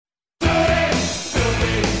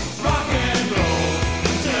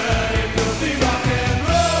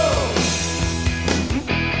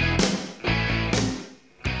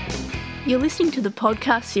You're listening to the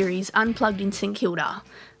podcast series Unplugged in St Kilda,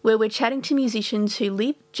 where we're chatting to musicians who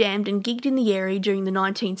lived, jammed and gigged in the area during the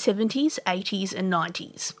 1970s, 80s and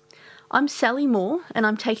 90s. I'm Sally Moore, and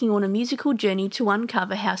I'm taking on a musical journey to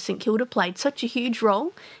uncover how St Kilda played such a huge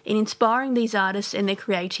role in inspiring these artists and their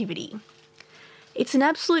creativity. It's an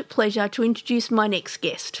absolute pleasure to introduce my next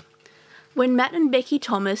guest. When Matt and Becky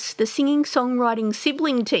Thomas, the singing-songwriting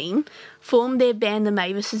sibling team, formed their band The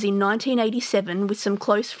Mavises in 1987 with some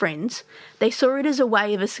close friends, they saw it as a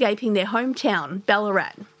way of escaping their hometown,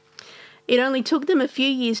 Ballarat. It only took them a few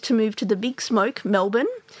years to move to the Big Smoke, Melbourne,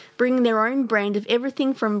 bringing their own brand of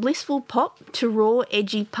everything from blissful pop to raw,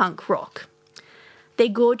 edgy punk rock. Their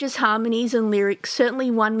gorgeous harmonies and lyrics certainly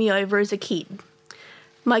won me over as a kid.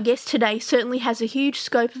 My guest today certainly has a huge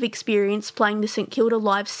scope of experience playing the St Kilda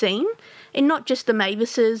live scene, in not just the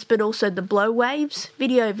Mavises, but also the Blow Waves,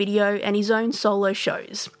 Video, and his own solo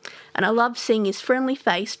shows. And I love seeing his friendly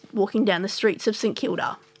face walking down the streets of St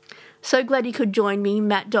Kilda. So glad you could join me,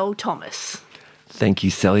 Matt Dole Thomas. Thank you,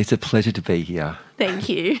 Sally. It's a pleasure to be here. Thank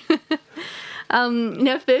you.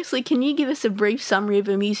 Now, firstly, can you give us a brief summary of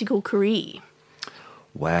your musical career?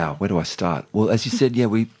 Wow, where do I start? Well, as you said,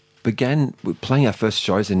 we began playing our first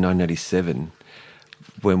shows in 1987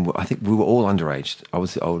 when I think we were all underage. I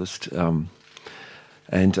was the oldest. I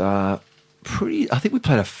think we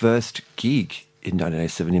played our first gig in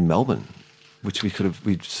 1987 in Melbourne, which this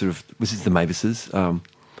is the Mavises.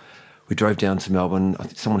 We drove down to Melbourne. I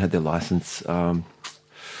think someone had their license. So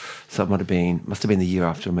it must have been the year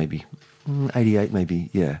after, maybe 88,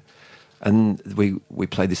 maybe, yeah. And we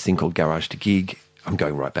played this thing called Garage to Gig. I'm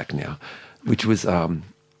going right back now, which was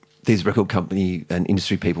these record company and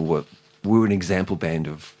industry people we were an example band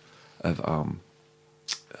of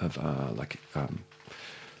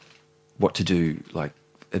what to do,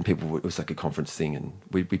 and people, it was like a conference thing, and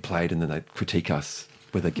we played, and then they'd critique us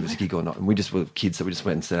whether they'd give us a gig or not. And we just were kids, so we just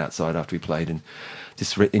went and sat outside after we played, and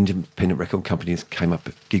this independent record companies came up,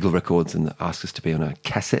 Giggle Records, and asked us to be on a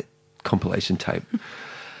cassette compilation tape.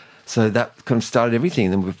 So that kind of started everything.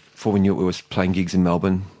 And then before we knew it, we were playing gigs in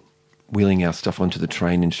Melbourne, wheeling our stuff onto the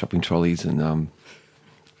train in shopping trolleys and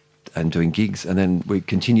doing gigs. And then we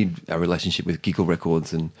continued our relationship with Giggle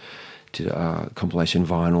Records and did a compilation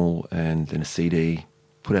vinyl and then a CD,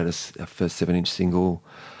 put out our first 7-inch single,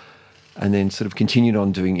 and then sort of continued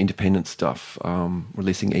on doing independent stuff,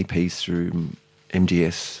 releasing EPs through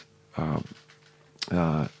MDS,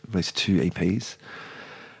 released 2 EPs.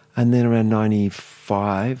 And then around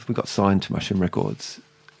 95, we got signed to Mushroom Records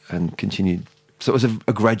and continued. So it was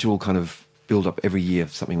a gradual kind of build-up every year.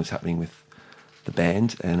 Something was happening with the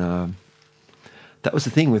band, and that was the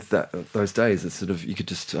thing with those days. It's sort of, you could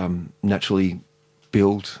just naturally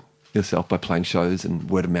build yourself by playing shows and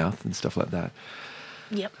word of mouth and stuff like that.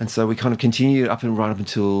 Yep. And so we kind of continued right up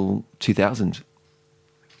until 2000,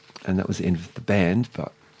 and that was the end of the band,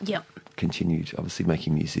 but yep, continued obviously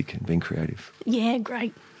making music and being creative. Yeah,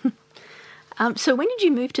 great. So when did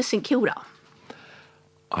you move to St Kilda?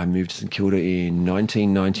 I moved to St Kilda in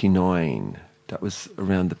 1999. That was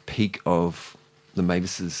around the peak of the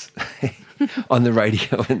Mavises on the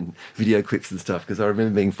radio and video clips and stuff, because I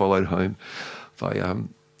remember being followed home by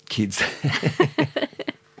kids,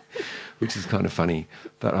 which is kind of funny.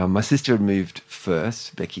 But my sister had moved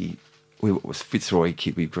first, Becky. We was Fitzroy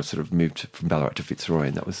kid. We sort of moved from Ballarat to Fitzroy,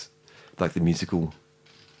 and that was like the musical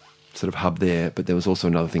sort of hub there. But there was also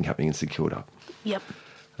another thing happening in St Kilda. Yep.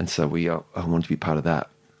 And so I wanted to be part of that.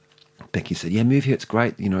 Becky said, "Yeah, move here. It's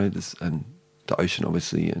great. You know, and the ocean,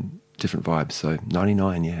 obviously, and different vibes." So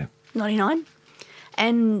 99, yeah. 99.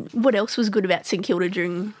 And what else was good about St Kilda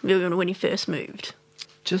when you first moved?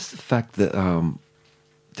 Just the fact that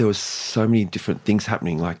there was so many different things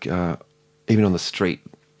happening. Like even on the street,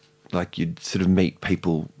 like you'd sort of meet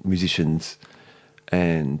people, musicians,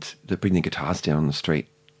 and they'd bring their guitars down on the street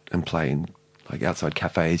and play in like outside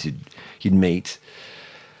cafes. You'd meet.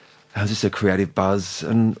 It was just a creative buzz,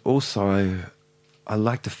 and also I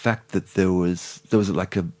liked the fact that there was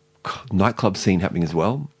like a nightclub scene happening as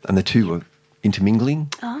well, and the two were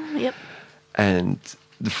intermingling. Oh, yep. And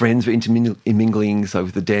the friends were intermingling, so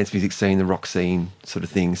with the dance music scene, the rock scene sort of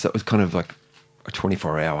thing. So it was kind of like a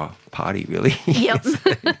 24-hour party, really. Yep.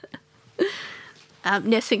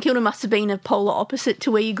 Now, St Kilda must have been a polar opposite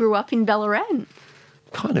to where you grew up in Ballarat.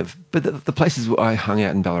 Kind of. But the places where I hung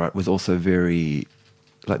out in Ballarat was also very,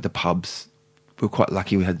 like the pubs, we were quite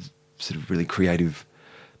lucky. We had sort of really creative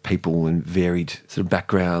people and varied sort of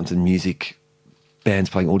backgrounds and music, bands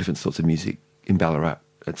playing all different sorts of music in Ballarat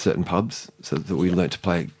at certain pubs, so that we learnt to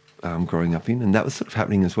play growing up in. And that was sort of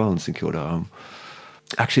happening as well in St Kilda.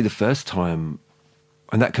 Actually, the first time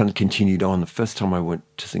And that kind of continued on. The first time I went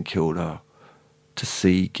to St Kilda to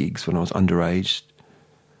see gigs when I was underage,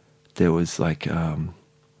 there was like a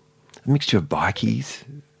mixture of bikies,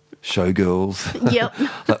 showgirls, Yep.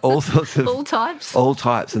 like all sorts of All types. all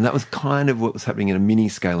types, and that was kind of what was happening in a mini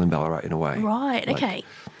scale in Ballarat in a way. Right, Like, okay.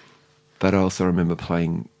 But I also remember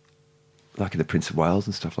playing like at the Prince of Wales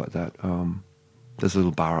and stuff like that. There's a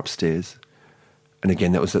little bar upstairs, and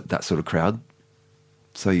again that was that sort of crowd.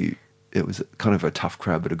 So it was kind of a tough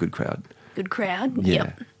crowd, but a good crowd. Good crowd. Yeah.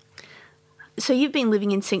 Yep. So you've been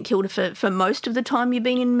living in St Kilda for most of the time you've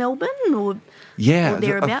been in Melbourne, or Yeah, or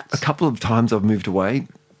thereabouts? a couple of times I've moved away,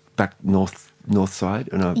 back north side,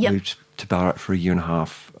 and I Yep. moved to Ballarat for a year and a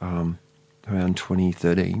half around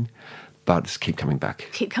 2013, but just keep coming back.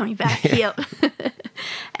 Keep coming back. Yep.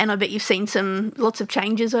 And I bet you've seen lots of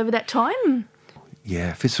changes over that time.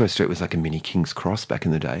 Yeah, Fitzroy Street was like a mini King's Cross back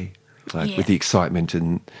in the day, like Yeah. with the excitement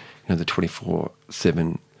and the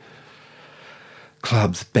 24/7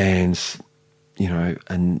 clubs, bands,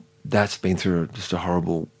 and that's been through just a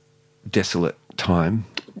horrible, desolate time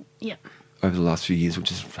Yep. over the last few years,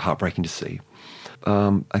 which is heartbreaking to see.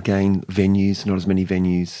 Again, venues, not as many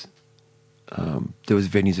venues. There was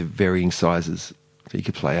venues of varying sizes that you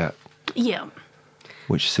could play at, Yeah.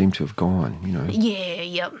 which seem to have gone, Yeah,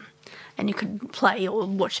 yep. And you could play or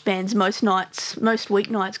watch bands most nights, most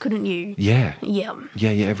weeknights, couldn't you? Yeah. Yeah. Yeah,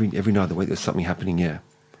 every night of the week there's something happening, yeah.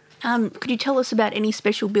 Could you tell us about any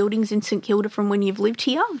special buildings in St Kilda from when you've lived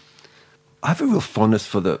here? I have a real fondness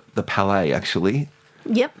for the Palais, actually.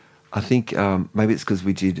 Yep. I think maybe it's because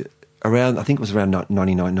we did around, I think it was around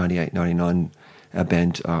 99, 98, 99, our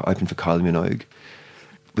band opened for Kylie Minogue.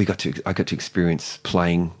 I got to experience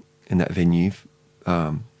playing in that venue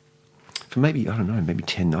for maybe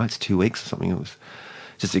 10 nights, 2 weeks or something. It was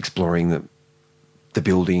just exploring the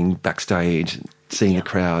building, backstage, seeing Yep. the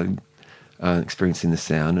crowd, experiencing the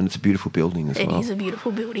sound, and it's a beautiful building as well. It is a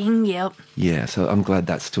beautiful building, yep. Yeah, so I'm glad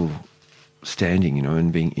that's still standing,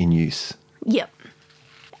 and being in use. Yep.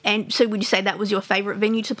 And so would you say that was your favourite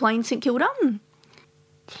venue to play in St Kilda?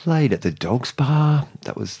 Played at the Dogs Bar.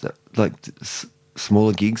 That was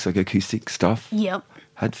smaller gigs, like acoustic stuff. Yep.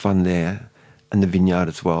 Had fun there. And the Vineyard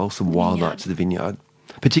as well. Some wild Vineyard. nights at the Vineyard.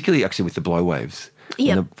 Particularly actually with the Blowwaves.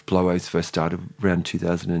 Yep. When the Blowwaves first started around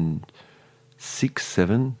 2006,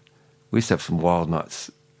 2007. We used to have some wild nights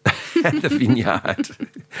at the Vineyard.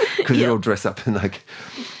 Because we'd Yep. all dress up in like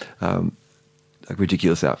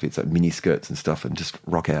ridiculous outfits, like mini skirts and stuff, and just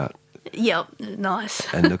rock out. Yep. Nice.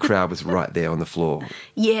 And the crowd was right there on the floor.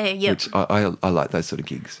 Yeah, yep. Which I like those sort of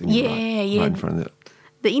gigs. And you're Yeah. Right in front of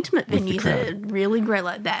The intimate with the venues crowd. are really great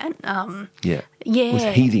like that. yeah. Yeah. It was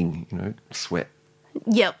heaving, sweat.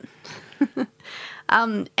 Yep.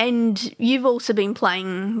 And you've also been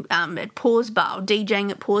playing at Pause Bar, or DJing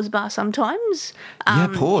at Pause Bar sometimes.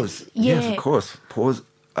 Pause. Yes, yeah. of course. Pause.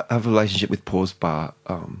 I have a relationship with Pause Bar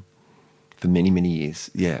for many, many years.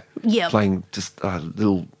 Yeah. Yep. Playing just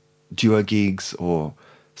little duo gigs or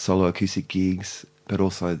solo acoustic gigs, but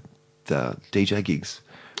also the DJ gigs.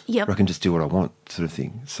 Yep. Where I can just do what I want, sort of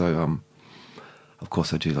thing. So, of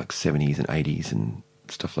course, I do like 70s and 80s and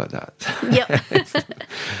stuff like that. Yep.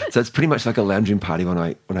 So it's pretty much like a lounging party when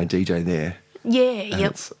I DJ there. Yeah, And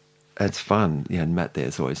yep. it's fun. Yeah, and Matt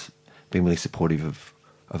there's always been really supportive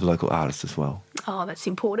of local artists as well. Oh, that's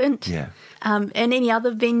important. Yeah. And any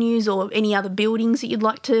other venues or any other buildings that you'd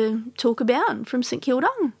like to talk about from St Kilda?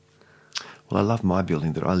 Well, I love my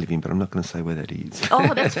building that I live in, but I'm not going to say where that is.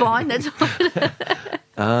 Oh, that's fine. That's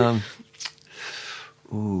fine.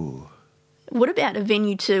 Ooh. What about a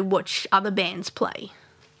venue to watch other bands play?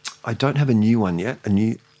 I don't have a new one yet.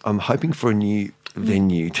 I'm hoping for a new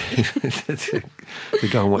venue to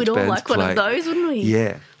go and watch We'd all bands like play. one of those, wouldn't we?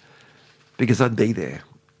 Yeah, because I'd be there,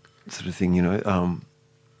 sort of thing,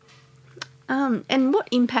 And what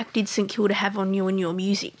impact did St Kilda have on you and your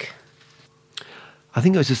music? I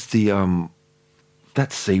think it was just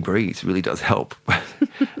that sea breeze really does help.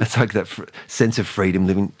 It's like that sense of freedom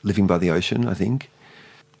living by the ocean, I think.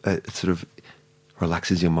 It sort of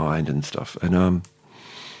relaxes your mind and stuff. And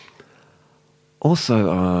also,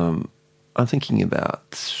 I'm thinking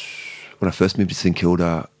about when I first moved to St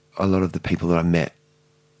Kilda, a lot of the people that I met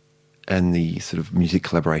and the sort of music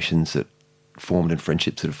collaborations that formed and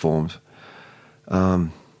friendships that have formed,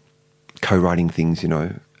 co-writing things,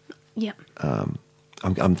 Yep.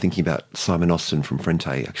 I'm thinking about Simon Austin from Frente,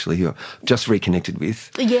 actually, who I've just reconnected with.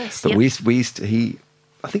 Yes, But yep.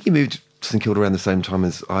 I think he moved to St Kilda around the same time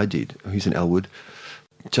as I did. He's in Elwood.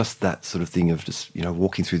 Just that sort of thing of just,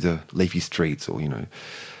 walking through the leafy streets or,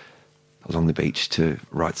 along the beach to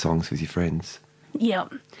write songs with your friends. Yeah.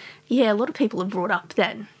 Yeah, a lot of people have brought up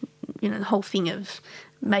that the whole thing of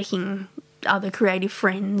making other creative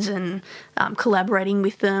friends and collaborating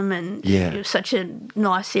with them, and Yeah. it was such a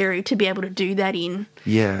nice area to be able to do that in.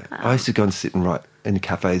 Yeah, I used to go and sit and write in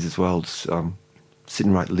cafes as well, just sit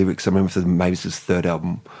and write lyrics. I remember for the Mavis' third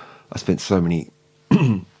album, I spent so many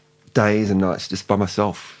days and nights just by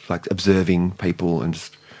myself, like observing people and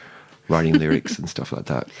just writing lyrics and stuff like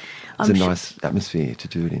that. It's a nice atmosphere to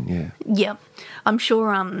do it in, yeah. Yeah, I'm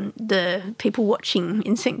sure the people watching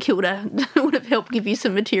in St Kilda would have helped give you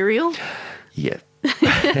some material. Yeah.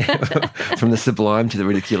 From the sublime to the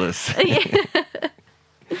ridiculous. Yeah.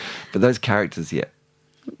 But those characters, yeah.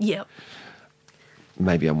 Yep.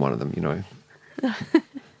 Maybe I'm one of them, you know.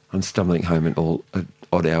 I'm stumbling home at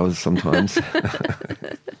odd hours sometimes.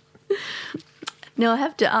 Now I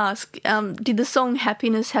have to ask, did the song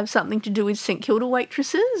Happiness have something to do with St Kilda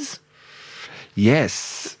waitresses?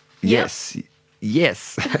 Yes. Yep. Yes.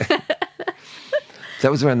 Yes. That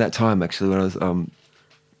was around that time, actually, when I was...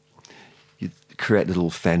 you create little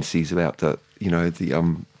fantasies about the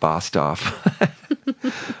bar staff.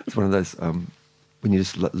 It's one of those... when you're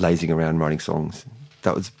just lazing around writing songs.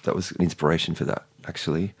 That was an inspiration for that,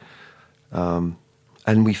 actually. And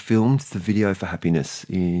we filmed the video for Happiness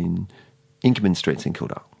in Inkerman Street, St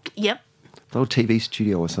Kilda. Yep. A little TV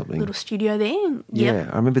studio or something. Little studio there. Yep. Yeah,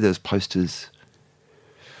 I remember there was posters.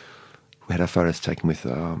 We had our photos taken with...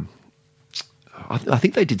 I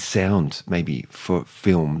think they did sound maybe for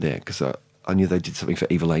film there, because I knew they did something for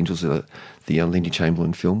Evil Angels, the Lindy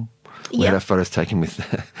Chamberlain film. We had our photos taken with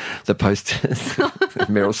the posters of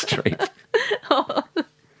Meryl Streep.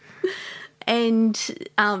 And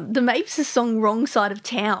the Mavis' song "Wrong Side of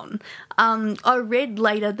Town." I read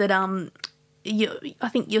later that I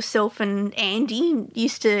think yourself and Andy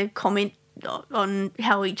used to comment on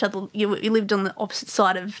how you lived on the opposite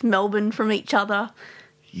side of Melbourne from each other.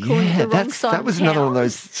 Yeah, that was another one of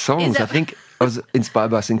those songs. I think I was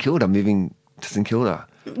inspired by St Kilda, moving to St Kilda.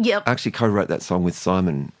 Yep. I actually co-wrote that song with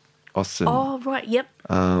Simon Austin. Oh, right, yep.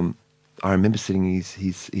 I remember sitting in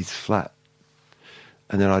his flat,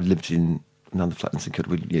 and then I'd lived in another flat in St Kilda.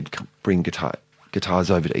 We'd bring guitars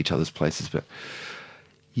over to each other's places, but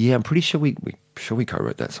yeah, I'm pretty sure we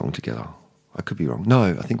co-wrote that song together. I could be wrong. No,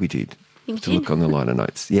 I think we did. To look on the liner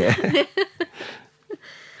notes, yeah.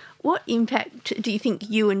 What impact do you think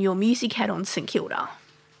you and your music had on St Kilda?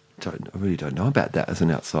 I really don't know about that as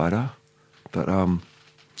an outsider, but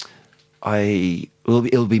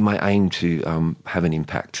it'll be my aim to have an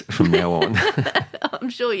impact from now on. I'm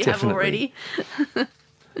sure you have already.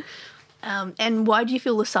 And why do you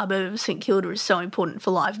feel the suburb of St Kilda is so important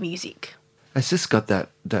for live music? It's just got that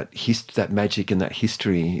magic and that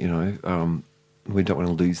history, you know. We don't want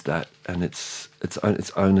to lose that, and it's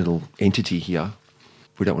own little entity here.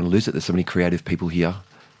 We don't want to lose it. There's so many creative people here.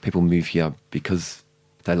 People move here because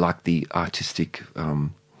they like the artistic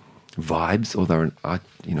vibes, or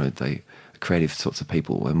they creative sorts of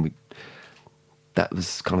people, and that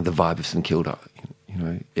was kind of the vibe of St Kilda. You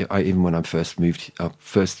know, even when I first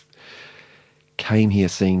came here,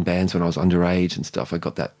 seeing bands when I was underage and stuff, I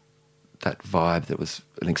got that vibe that was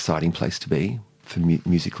an exciting place to be for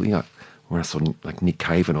musically. When I saw like Nick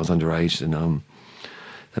Cave when I was underage, and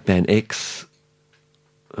that band X,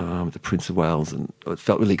 the Prince of Wales, and it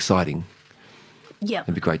felt really exciting. Yeah,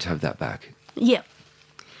 it'd be great to have that back. Yeah.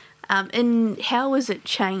 And how has it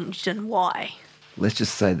changed, and why? Let's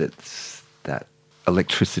just say that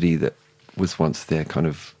electricity that was once there kind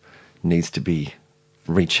of needs to be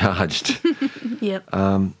recharged. Yep.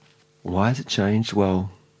 Why has it changed? Well,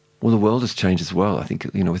 the world has changed as well. I think,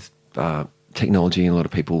 you know, with technology and a lot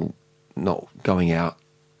of people not going out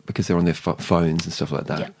because they're on their phones and stuff like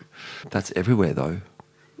that. Yep. That's everywhere, though.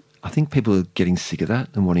 I think people are getting sick of that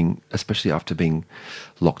and wanting, especially after being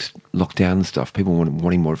locked down and stuff, people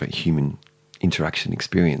wanting more of a human interaction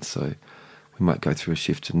experience. So we might go through a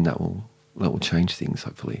shift, and that will change things,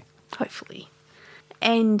 hopefully. Hopefully.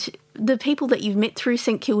 And the people that you've met through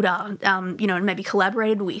St Kilda, and maybe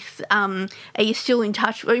collaborated with, are you still in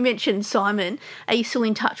touch? Well, you mentioned Simon. Are you still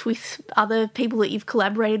in touch with other people that you've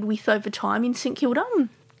collaborated with over time in St Kilda?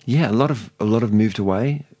 Yeah, a lot have moved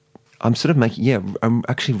away. I'm I'm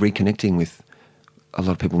actually reconnecting with a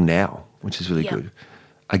lot of people now, which is really good.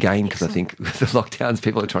 Again, because I think with the lockdowns,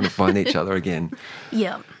 people are trying to find each other again.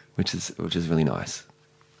 Yeah. Which is really nice.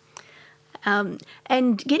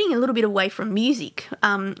 And getting a little bit away from music,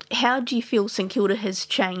 how do you feel St Kilda has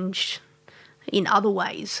changed in other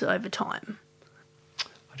ways over time?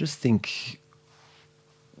 I just think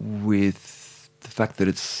with the fact that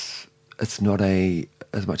it's not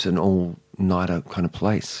as much an all-nighter kind of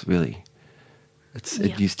place, really.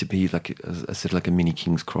 It used to be like, as I said, like a mini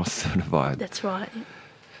King's Cross sort of vibe. That's right.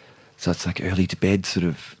 So it's like early to bed sort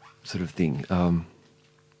of thing.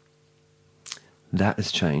 That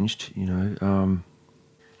has changed, you know.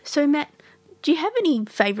 So, Matt, do you have any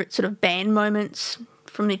favourite sort of band moments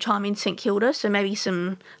from your time in St Kilda? So maybe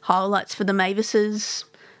some highlights for the Mavises,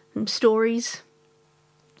 some stories?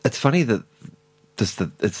 It's funny that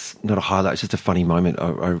it's not a highlight, it's just a funny moment.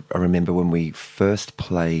 I remember when we first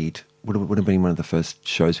played, would have been one of the first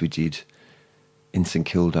shows we did in St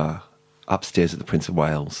Kilda, upstairs at the Prince of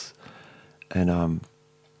Wales. And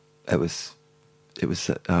it was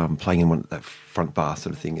playing in that front bar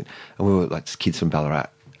sort of thing. And we were like kids from Ballarat,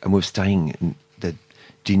 and we were staying in the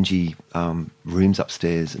dingy rooms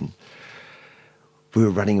upstairs, and we were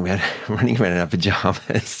running around in our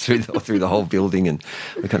pajamas through the whole building, and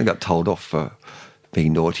we kind of got told off for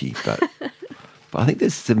being naughty. But I think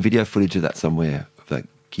there's some video footage of that somewhere, of that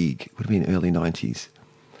gig. It would have been early 90s.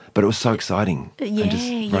 But it was so exciting. Yeah, and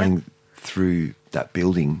just running through that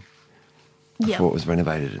building before it was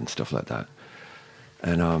renovated and stuff like that.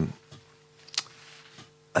 And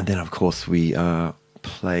then, of course, we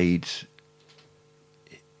played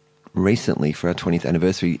recently for our 20th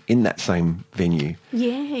anniversary in that same venue.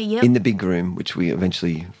 In the big room, which we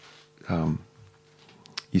eventually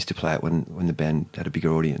used to play at when the band had a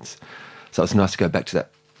bigger audience. So it was nice to go back to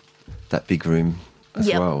that big room as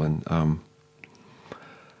well. And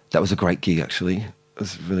that was a great gig, actually. It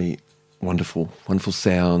was really wonderful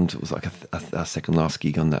sound. It was like our second last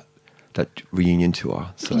gig on that reunion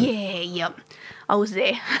tour. So. I was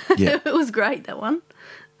there. Yeah. It was great, that one.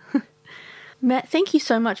 Matt, thank you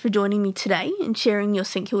so much for joining me today and sharing your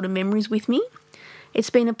St Kilda memories with me.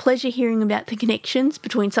 It's been a pleasure hearing about the connections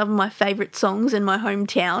between some of my favourite songs and my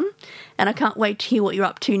hometown, and I can't wait to hear what you're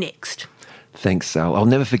up to next. Thanks, Sal. I'll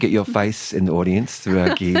never forget your face in the audience through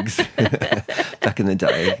our gigs back in the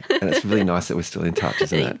day, and it's really nice that we're still in touch,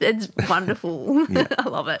 isn't it? It's wonderful. Yeah. I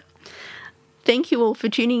love it. Thank you all for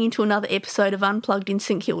tuning into another episode of Unplugged in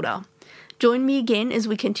St Kilda. Join me again as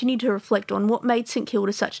we continue to reflect on what made St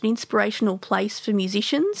Kilda such an inspirational place for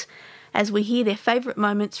musicians, as we hear their favourite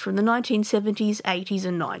moments from the 1970s, 80s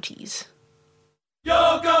and 90s. You're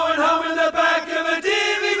going home in the back of a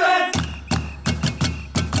divvy van.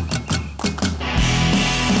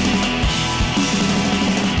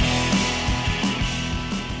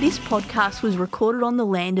 This podcast was recorded on the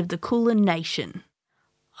land of the Kulin Nation.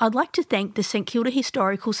 I'd like to thank the St Kilda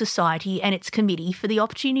Historical Society and its committee for the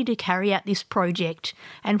opportunity to carry out this project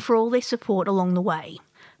and for all their support along the way.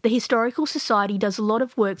 The Historical Society does a lot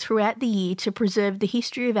of work throughout the year to preserve the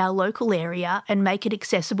history of our local area and make it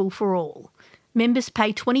accessible for all. Members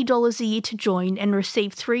pay $20 a year to join and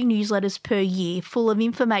receive 3 newsletters per year full of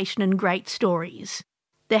information and great stories.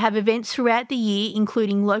 They have events throughout the year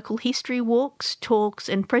including local history walks, talks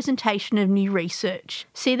and presentation of new research.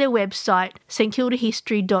 See their website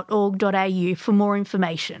stkildahistory.org.au for more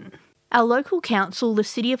information. Our local council, the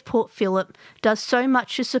City of Port Phillip, does so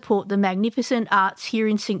much to support the magnificent arts here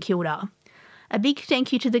in St Kilda. A big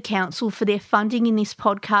thank you to the council for their funding in this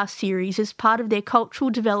podcast series as part of their Cultural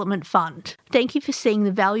Development Fund. Thank you for seeing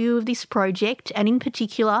the value of this project, and in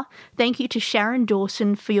particular, thank you to Sharon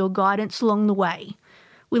Dawson for your guidance along the way.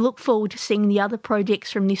 We look forward to seeing the other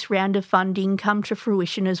projects from this round of funding come to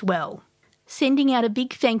fruition as well. Sending out a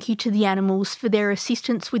big thank you to the Animals for their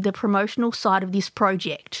assistance with the promotional side of this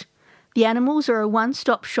project. The Animals are a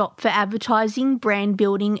one-stop shop for advertising, brand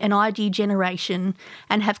building and idea generation,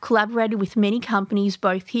 and have collaborated with many companies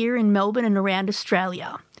both here in Melbourne and around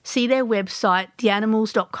Australia. See their website,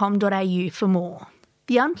 theanimals.com.au for more.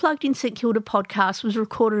 The Unplugged in St Kilda podcast was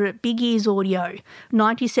recorded at Big Ears Audio,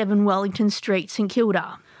 97 Wellington Street, St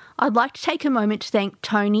Kilda. I'd like to take a moment to thank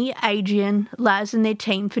Tony, Adrian, Laz and their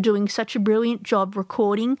team for doing such a brilliant job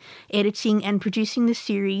recording, editing and producing the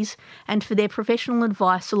series, and for their professional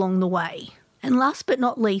advice along the way. And last but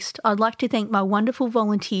not least, I'd like to thank my wonderful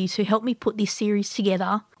volunteers who helped me put this series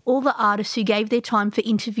together, all the artists who gave their time for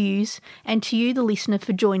interviews, and to you, the listener,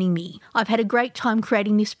 for joining me. I've had a great time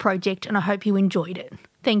creating this project and I hope you enjoyed it.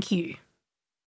 Thank you.